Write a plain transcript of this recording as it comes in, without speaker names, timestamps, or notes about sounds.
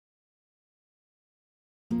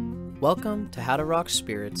Welcome to How to Rock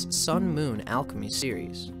Spirit's Sun-Moon Alchemy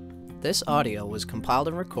series. This audio was compiled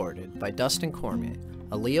and recorded by Dustin Cormier,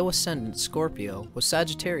 a Leo Ascendant Scorpio with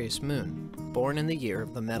Sagittarius Moon, born in the year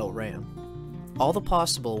of the Metal Ram. All the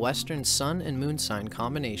possible Western Sun and Moon sign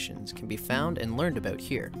combinations can be found and learned about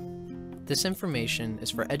here. This information is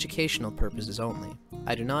for educational purposes only.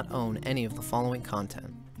 I do not own any of the following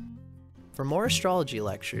content. For more astrology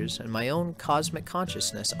lectures and my own Cosmic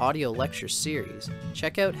Consciousness audio lecture series,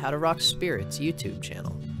 check out How to Rock Spirit's YouTube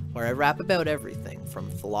channel, where I rap about everything from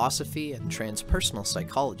philosophy and transpersonal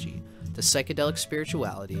psychology, to psychedelic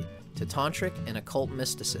spirituality, to tantric and occult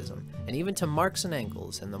mysticism, and even to Marx and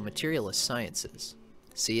Engels and the materialist sciences.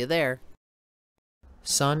 See you there!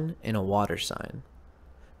 Sun in a water sign.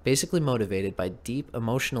 Basically motivated by deep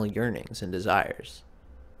emotional yearnings and desires.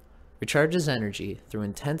 Recharges energy through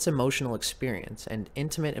intense emotional experience and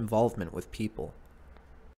intimate involvement with people.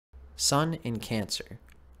 Sun in Cancer.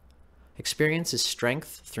 Experiences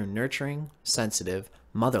strength through nurturing, sensitive,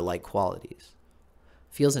 mother-like qualities.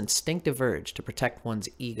 Feels instinctive urge to protect one's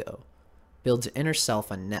ego. Builds inner self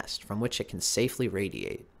a nest from which it can safely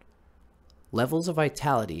radiate. Levels of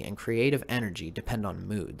vitality and creative energy depend on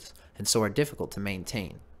moods, and so are difficult to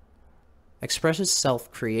maintain. Expresses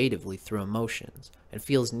self creatively through emotions, and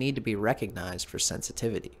feels need to be recognized for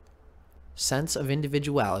sensitivity. Sense of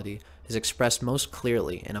individuality is expressed most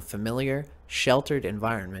clearly in a familiar, sheltered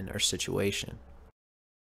environment or situation.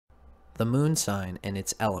 The moon sign and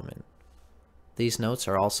its element. These notes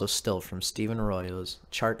are also still from Stephen Arroyo's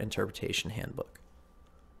Chart Interpretation Handbook.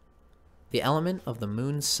 The element of the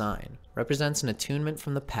moon's sign represents an attunement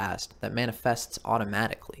from the past that manifests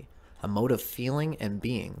automatically, a mode of feeling and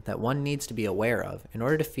being that one needs to be aware of in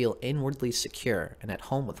order to feel inwardly secure and at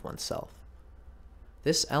home with oneself.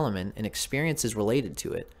 This element and experiences related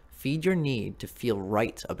to it feed your need to feel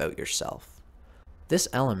right about yourself. This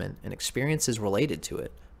element and experiences related to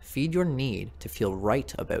it feed your need to feel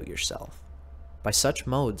right about yourself. By such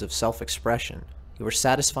modes of self-expression, you are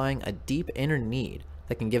satisfying a deep inner need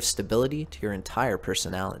that can give stability to your entire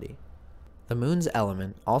personality. The moon's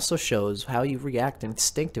element also shows how you react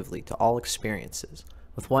instinctively to all experiences,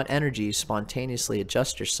 with what energy you spontaneously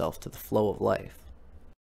adjust yourself to the flow of life.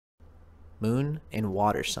 Moon in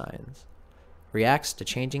water signs. Reacts to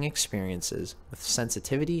changing experiences with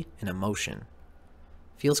sensitivity and emotion.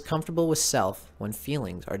 Feels comfortable with self when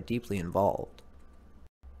feelings are deeply involved.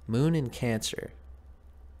 Moon in Cancer.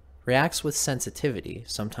 Reacts with sensitivity,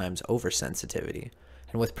 sometimes oversensitivity,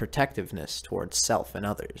 and with protectiveness towards self and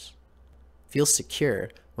others. Feels secure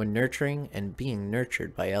when nurturing and being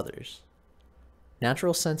nurtured by others.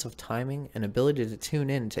 Natural sense of timing and ability to tune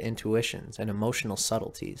in to intuitions and emotional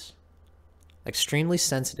subtleties. Extremely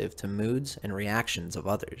sensitive to moods and reactions of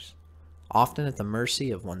others, often at the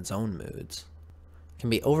mercy of one's own moods. Can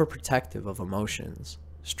be overprotective of emotions.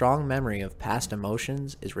 Strong memory of past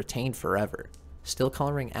emotions is retained forever, still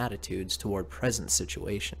coloring attitudes toward present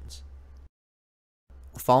situations.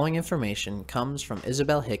 The following information comes from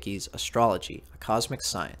Isabel Hickey's Astrology, a Cosmic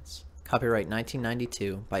Science, copyright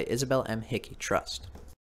 1992 by Isabel M. Hickey Trust.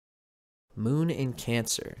 Moon in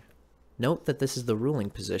Cancer. Note that this is the ruling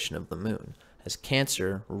position of the moon, as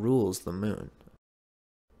Cancer rules the moon.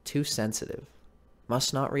 Too sensitive.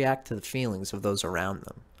 Must not react to the feelings of those around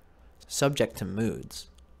them. Subject to moods.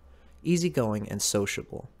 Easygoing and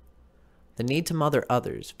sociable. The need to mother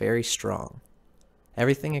others very strong.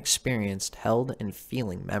 Everything experienced held in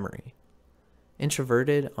feeling memory.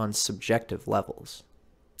 Introverted on subjective levels.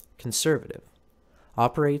 Conservative.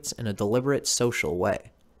 Operates in a deliberate social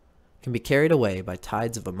way. Can be carried away by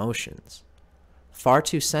tides of emotions. Far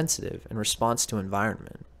too sensitive in response to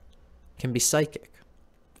environment. Can be psychic.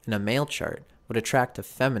 In a male chart, would attract a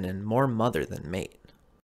feminine more mother than mate.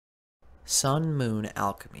 Sun-Moon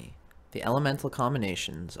Alchemy. The elemental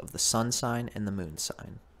combinations of the sun sign and the moon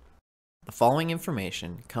sign. The following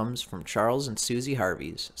information comes from Charles and Susie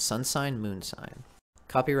Harvey's Sun Sign Moon Sign.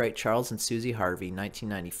 Copyright Charles and Susie Harvey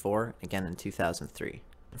 1994, again in 2003.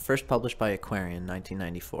 First published by Aquarian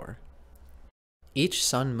 1994. Each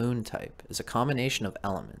sun-moon type is a combination of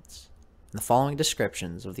elements. In the following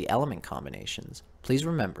descriptions of the element combinations, please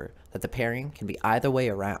remember that the pairing can be either way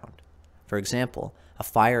around. For example, a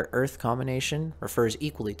fire-earth combination refers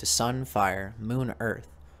equally to sun-fire, moon-earth,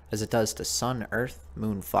 as it does to sun-earth,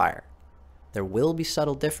 moon-fire. There will be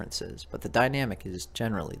subtle differences, but the dynamic is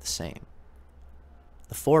generally the same.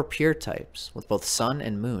 The four pure types, with both sun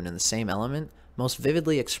and moon in the same element, most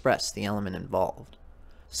vividly express the element involved.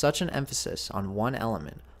 Such an emphasis on one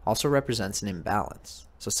element also represents an imbalance,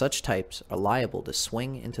 so such types are liable to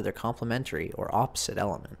swing into their complementary or opposite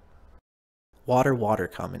element. Water-water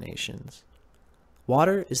combinations.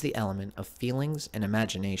 Water is the element of feelings and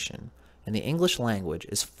imagination, and the English language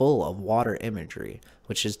is full of water imagery,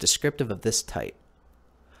 which is descriptive of this type.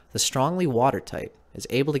 The strongly water type is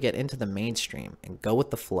able to get into the mainstream and go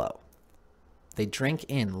with the flow. They drink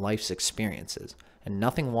in life's experiences, and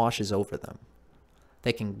nothing washes over them.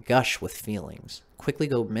 They can gush with feelings, quickly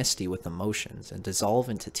go misty with emotions, and dissolve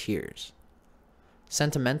into tears.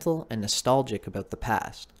 Sentimental and nostalgic about the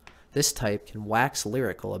past, this type can wax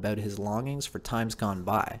lyrical about his longings for times gone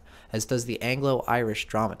by, as does the Anglo-Irish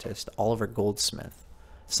dramatist Oliver Goldsmith,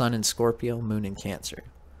 Sun in Scorpio, Moon in Cancer.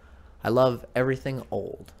 I love everything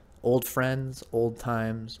old. Old friends, old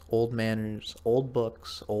times, old manners, old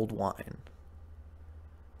books, old wine.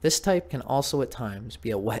 This type can also at times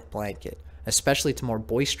be a wet blanket, especially to more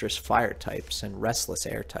boisterous fire types and restless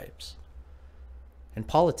air types. In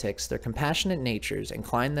politics, their compassionate natures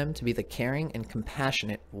incline them to be the caring and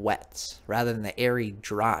compassionate wets, rather than the airy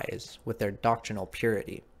dries with their doctrinal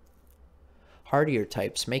purity. Hardier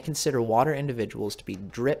types may consider water individuals to be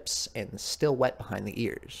drips and still wet behind the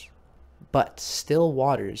ears. But still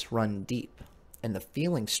waters run deep, and the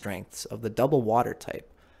feeling strengths of the double water type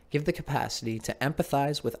give the capacity to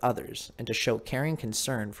empathize with others and to show caring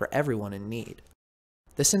concern for everyone in need.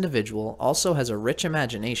 This individual also has a rich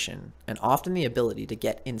imagination and often the ability to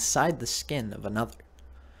get inside the skin of another.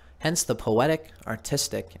 Hence, the poetic,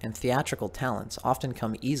 artistic, and theatrical talents often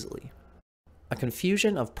come easily. A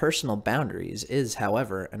confusion of personal boundaries is,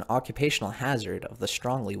 however, an occupational hazard of the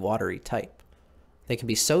strongly watery type. They can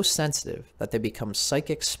be so sensitive that they become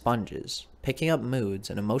psychic sponges, picking up moods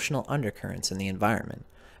and emotional undercurrents in the environment,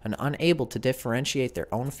 and unable to differentiate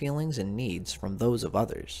their own feelings and needs from those of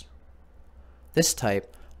others. This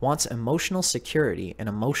type wants emotional security and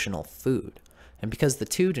emotional food, and because the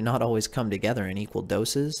two do not always come together in equal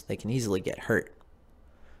doses, they can easily get hurt.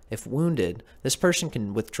 If wounded, this person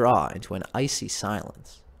can withdraw into an icy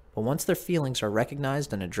silence, but once their feelings are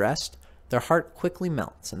recognized and addressed, their heart quickly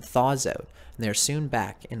melts and thaws out, and they are soon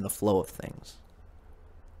back in the flow of things.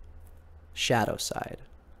 Shadow side.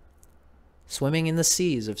 Swimming in the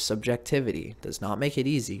seas of subjectivity does not make it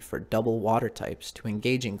easy for double water types to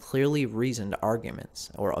engage in clearly reasoned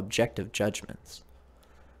arguments or objective judgments.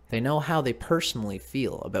 They know how they personally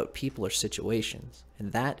feel about people or situations,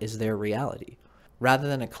 and that is their reality, rather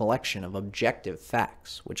than a collection of objective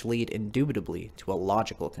facts which lead indubitably to a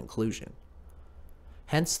logical conclusion.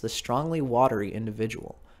 Hence, the strongly watery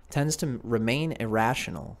individual tends to remain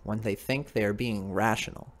irrational when they think they are being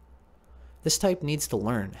rational. This type needs to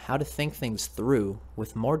learn how to think things through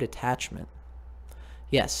with more detachment.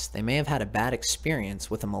 Yes, they may have had a bad experience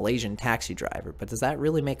with a Malaysian taxi driver, but does that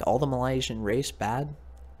really make all the Malaysian race bad?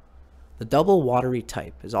 The double watery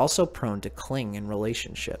type is also prone to cling in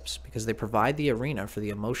relationships because they provide the arena for the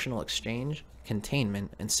emotional exchange,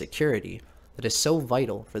 containment, and security that is so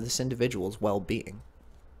vital for this individual's well-being.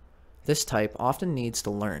 This type often needs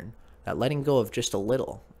to learn that letting go of just a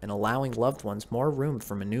little and allowing loved ones more room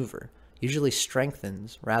for maneuver usually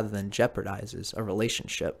strengthens rather than jeopardizes a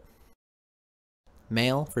relationship.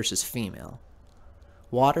 Male versus female.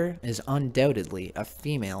 Water is undoubtedly a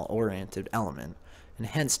female-oriented element, and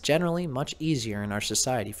hence generally much easier in our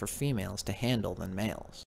society for females to handle than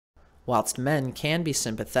males. Whilst men can be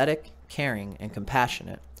sympathetic, caring, and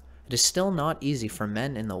compassionate, it is still not easy for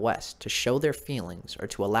men in the West to show their feelings or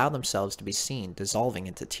to allow themselves to be seen dissolving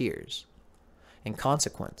into tears. In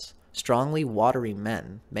consequence, strongly watery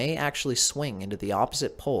men may actually swing into the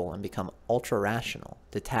opposite pole and become ultra-rational,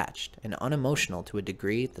 detached, and unemotional to a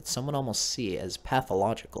degree that some would almost see as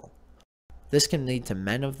pathological. This can lead to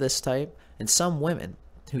men of this type and some women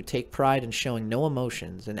who take pride in showing no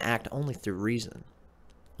emotions and act only through reason.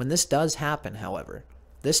 When this does happen, however,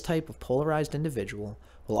 this type of polarized individual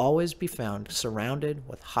will always be found surrounded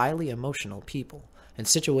with highly emotional people and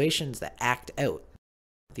situations that act out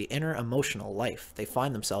the inner emotional life they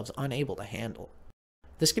find themselves unable to handle.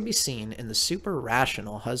 This can be seen in the super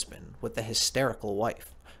rational husband with the hysterical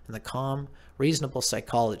wife, and the calm, reasonable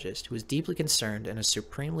psychologist who is deeply concerned in a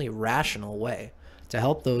supremely rational way to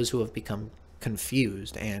help those who have become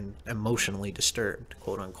confused and emotionally disturbed,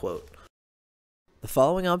 quote unquote. The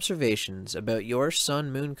following observations about your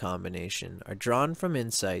Sun-Moon combination are drawn from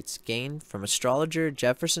insights gained from astrologer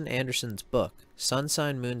Jefferson Anderson's book, Sun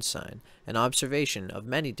Sign, Moon Sign, an observation of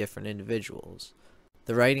many different individuals.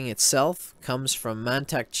 The writing itself comes from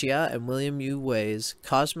Mantak Chia and William Yu Wei's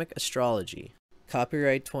Cosmic Astrology.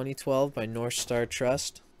 Copyright 2012 by North Star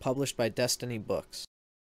Trust, published by Destiny Books.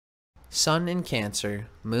 Sun in Cancer,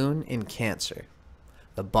 Moon in Cancer.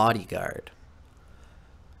 The Bodyguard.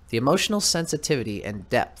 The emotional sensitivity and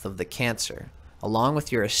depth of the Cancer along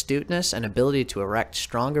with your astuteness and ability to erect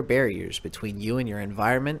stronger barriers between you and your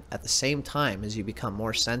environment at the same time as you become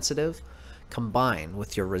more sensitive, combine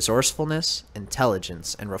with your resourcefulness,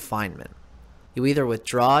 intelligence, and refinement. You either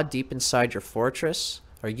withdraw deep inside your fortress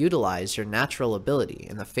or utilize your natural ability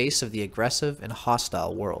in the face of the aggressive and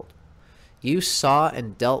hostile world. You saw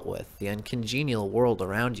and dealt with the uncongenial world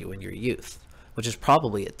around you in your youth, which is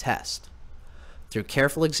probably a test. Through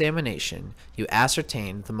careful examination, you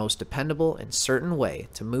ascertained the most dependable and certain way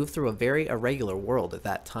to move through a very irregular world at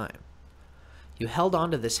that time. You held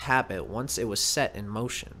on to this habit once it was set in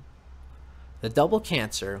motion. The double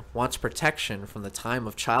Cancer wants protection from the time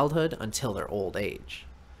of childhood until their old age.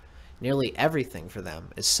 Nearly everything for them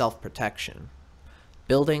is self-protection.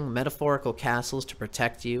 Building metaphorical castles to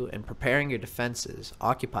protect you and preparing your defenses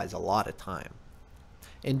occupies a lot of time.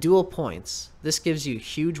 In dual points, this gives you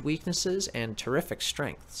huge weaknesses and terrific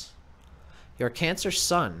strengths. Your Cancer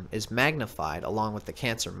Sun is magnified along with the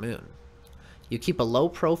Cancer Moon. You keep a low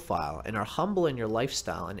profile and are humble in your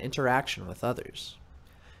lifestyle and interaction with others.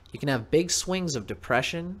 You can have big swings of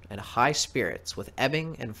depression and high spirits with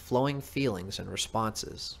ebbing and flowing feelings and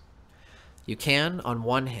responses. You can, on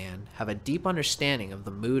one hand, have a deep understanding of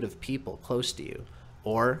the mood of people close to you,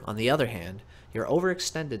 or, on the other hand, your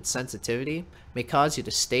overextended sensitivity may cause you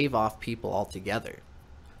to stave off people altogether.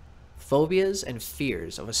 Phobias and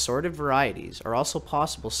fears of assorted varieties are also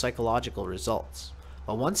possible psychological results.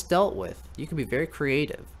 But once dealt with, you can be very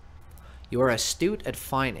creative. You are astute at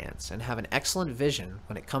finance and have an excellent vision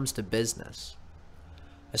when it comes to business.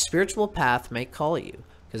 A spiritual path may call you,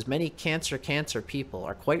 because many Cancer people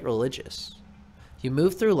are quite religious. You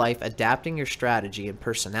move through life adapting your strategy and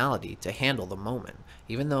personality to handle the moment,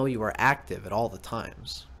 even though you are active at all the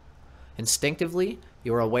times. Instinctively,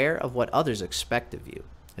 you are aware of what others expect of you,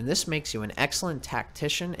 and this makes you an excellent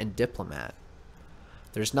tactician and diplomat.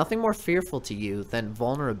 There's nothing more fearful to you than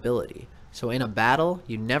vulnerability, so in a battle,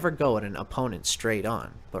 you never go at an opponent straight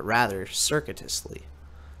on, but rather circuitously.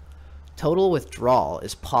 Total withdrawal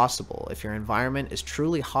is possible if your environment is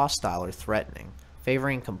truly hostile or threatening,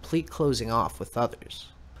 favoring complete closing off with others.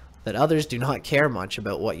 That others do not care much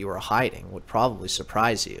about what you are hiding would probably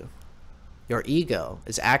surprise you. Your ego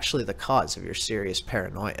is actually the cause of your serious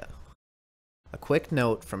paranoia. A quick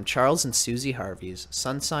note from Charles and Susie Harvey's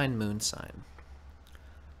Sun Sign, Moon Sign.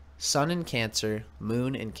 Sun in Cancer,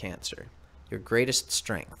 Moon in Cancer. Your greatest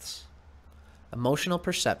strengths. Emotional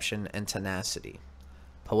perception and tenacity.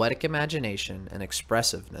 Poetic imagination and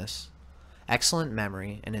expressiveness. Excellent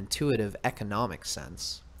memory and intuitive economic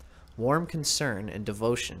sense. Warm concern and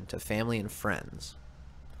devotion to family and friends.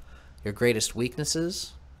 Your greatest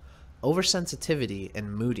weaknesses: oversensitivity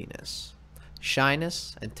and moodiness,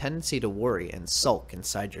 shyness and tendency to worry and sulk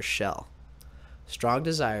inside your shell, strong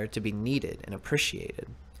desire to be needed and appreciated,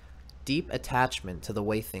 deep attachment to the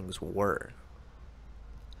way things were.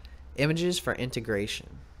 Images for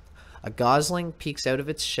integration. A gosling peeks out of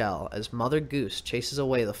its shell as Mother Goose chases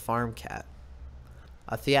away the farm cat.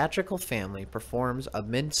 A theatrical family performs A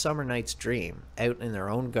Midsummer Night's Dream out in their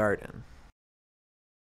own garden.